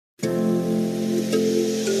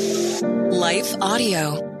Life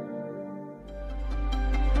Audio.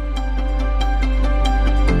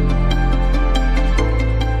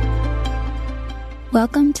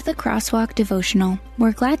 Welcome to the Crosswalk Devotional.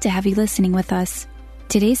 We're glad to have you listening with us.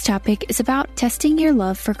 Today's topic is about testing your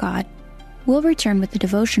love for God. We'll return with the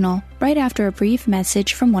devotional right after a brief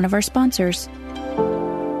message from one of our sponsors.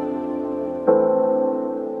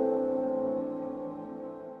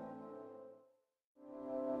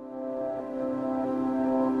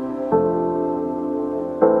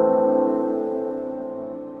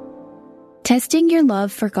 Testing Your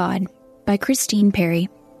Love for God by Christine Perry.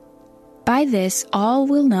 By this all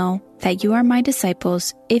will know that you are my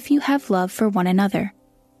disciples if you have love for one another.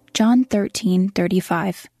 John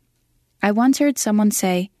 13:35. I once heard someone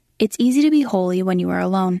say, it's easy to be holy when you are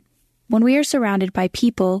alone. When we are surrounded by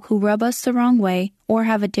people who rub us the wrong way or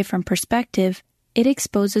have a different perspective, it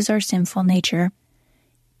exposes our sinful nature.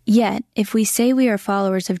 Yet, if we say we are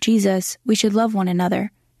followers of Jesus, we should love one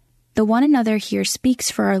another. The one another here speaks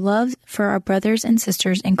for our love for our brothers and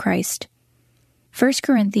sisters in Christ. 1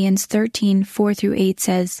 Corinthians 13:4-8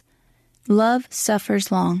 says, Love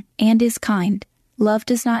suffers long and is kind. Love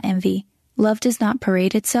does not envy. Love does not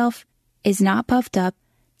parade itself, is not puffed up,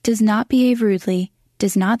 does not behave rudely,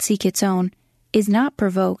 does not seek its own, is not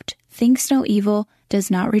provoked, thinks no evil, does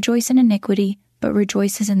not rejoice in iniquity, but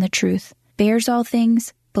rejoices in the truth, bears all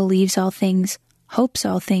things, believes all things, hopes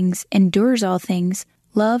all things, endures all things.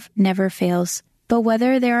 Love never fails. But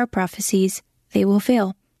whether there are prophecies, they will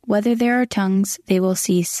fail. Whether there are tongues, they will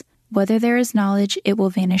cease. Whether there is knowledge, it will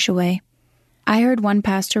vanish away. I heard one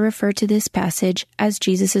pastor refer to this passage as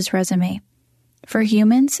Jesus' resume. For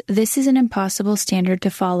humans, this is an impossible standard to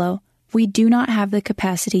follow. We do not have the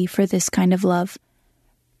capacity for this kind of love.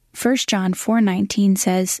 1 John 4:19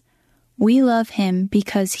 says, We love him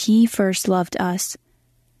because he first loved us.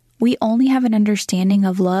 We only have an understanding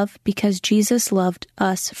of love because Jesus loved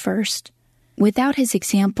us first. Without his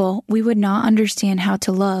example, we would not understand how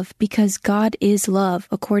to love because God is love,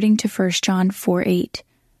 according to 1 John 4:8.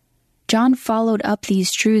 John followed up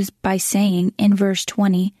these truths by saying in verse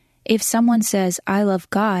 20, If someone says, I love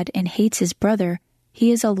God and hates his brother,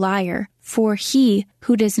 he is a liar. For he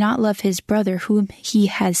who does not love his brother whom he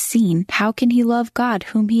has seen, how can he love God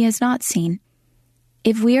whom he has not seen?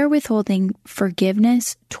 If we are withholding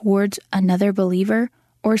forgiveness towards another believer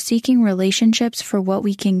or seeking relationships for what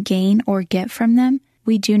we can gain or get from them,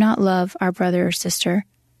 we do not love our brother or sister.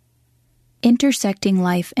 Intersecting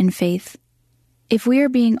life and faith. If we are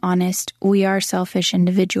being honest, we are selfish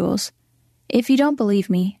individuals. If you don't believe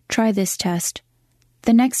me, try this test.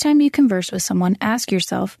 The next time you converse with someone, ask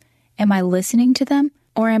yourself, am I listening to them,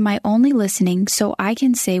 or am I only listening so I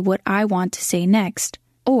can say what I want to say next?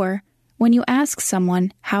 Or, when you ask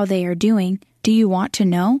someone how they are doing, do you want to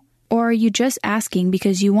know? Or are you just asking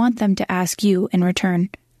because you want them to ask you in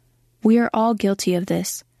return? We are all guilty of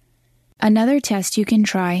this. Another test you can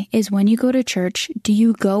try is when you go to church, do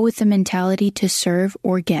you go with the mentality to serve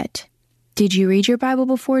or get? Did you read your Bible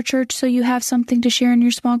before church so you have something to share in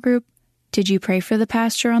your small group? Did you pray for the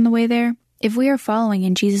pastor on the way there? If we are following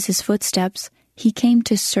in Jesus' footsteps, he came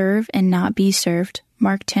to serve and not be served.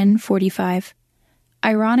 Mark 10:45.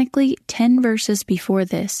 Ironically, 10 verses before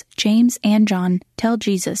this, James and John tell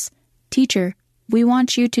Jesus, Teacher, we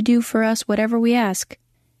want you to do for us whatever we ask.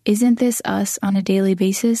 Isn't this us on a daily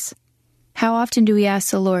basis? How often do we ask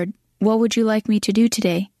the Lord, what would you like me to do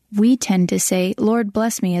today? We tend to say, Lord,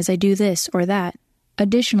 bless me as I do this or that.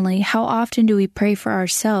 Additionally, how often do we pray for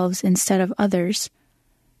ourselves instead of others?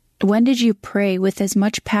 When did you pray with as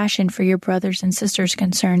much passion for your brothers and sisters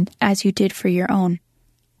concerned as you did for your own?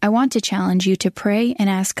 I want to challenge you to pray and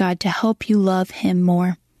ask God to help you love him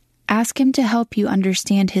more. Ask him to help you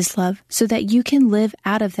understand his love so that you can live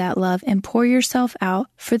out of that love and pour yourself out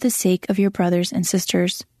for the sake of your brothers and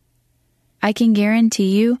sisters. I can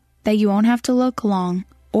guarantee you that you won't have to look long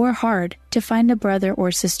or hard to find a brother or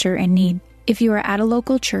sister in need. If you are at a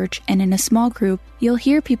local church and in a small group, you'll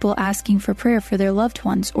hear people asking for prayer for their loved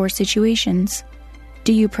ones or situations.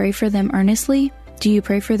 Do you pray for them earnestly? Do you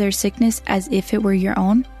pray for their sickness as if it were your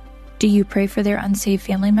own? Do you pray for their unsaved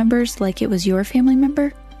family members like it was your family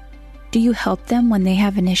member? Do you help them when they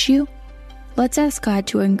have an issue? Let's ask God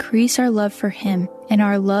to increase our love for him and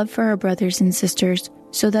our love for our brothers and sisters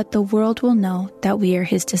so that the world will know that we are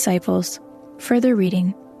his disciples. Further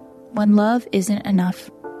reading. When love isn't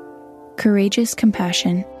enough. Courageous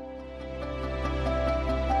compassion.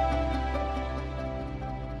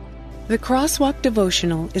 The Crosswalk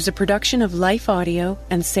Devotional is a production of Life Audio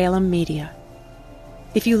and Salem Media.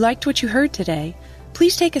 If you liked what you heard today,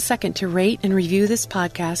 please take a second to rate and review this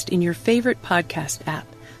podcast in your favorite podcast app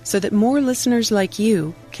so that more listeners like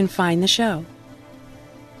you can find the show.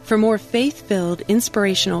 For more faith-filled,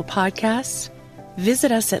 inspirational podcasts,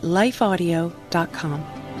 visit us at lifeaudio.com.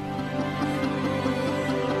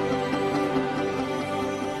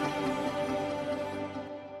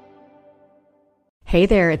 Hey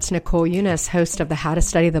there, it's Nicole Eunice, host of the How to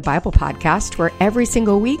Study the Bible podcast, where every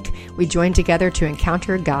single week we join together to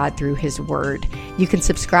encounter God through His Word. You can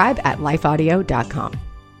subscribe at lifeaudio.com.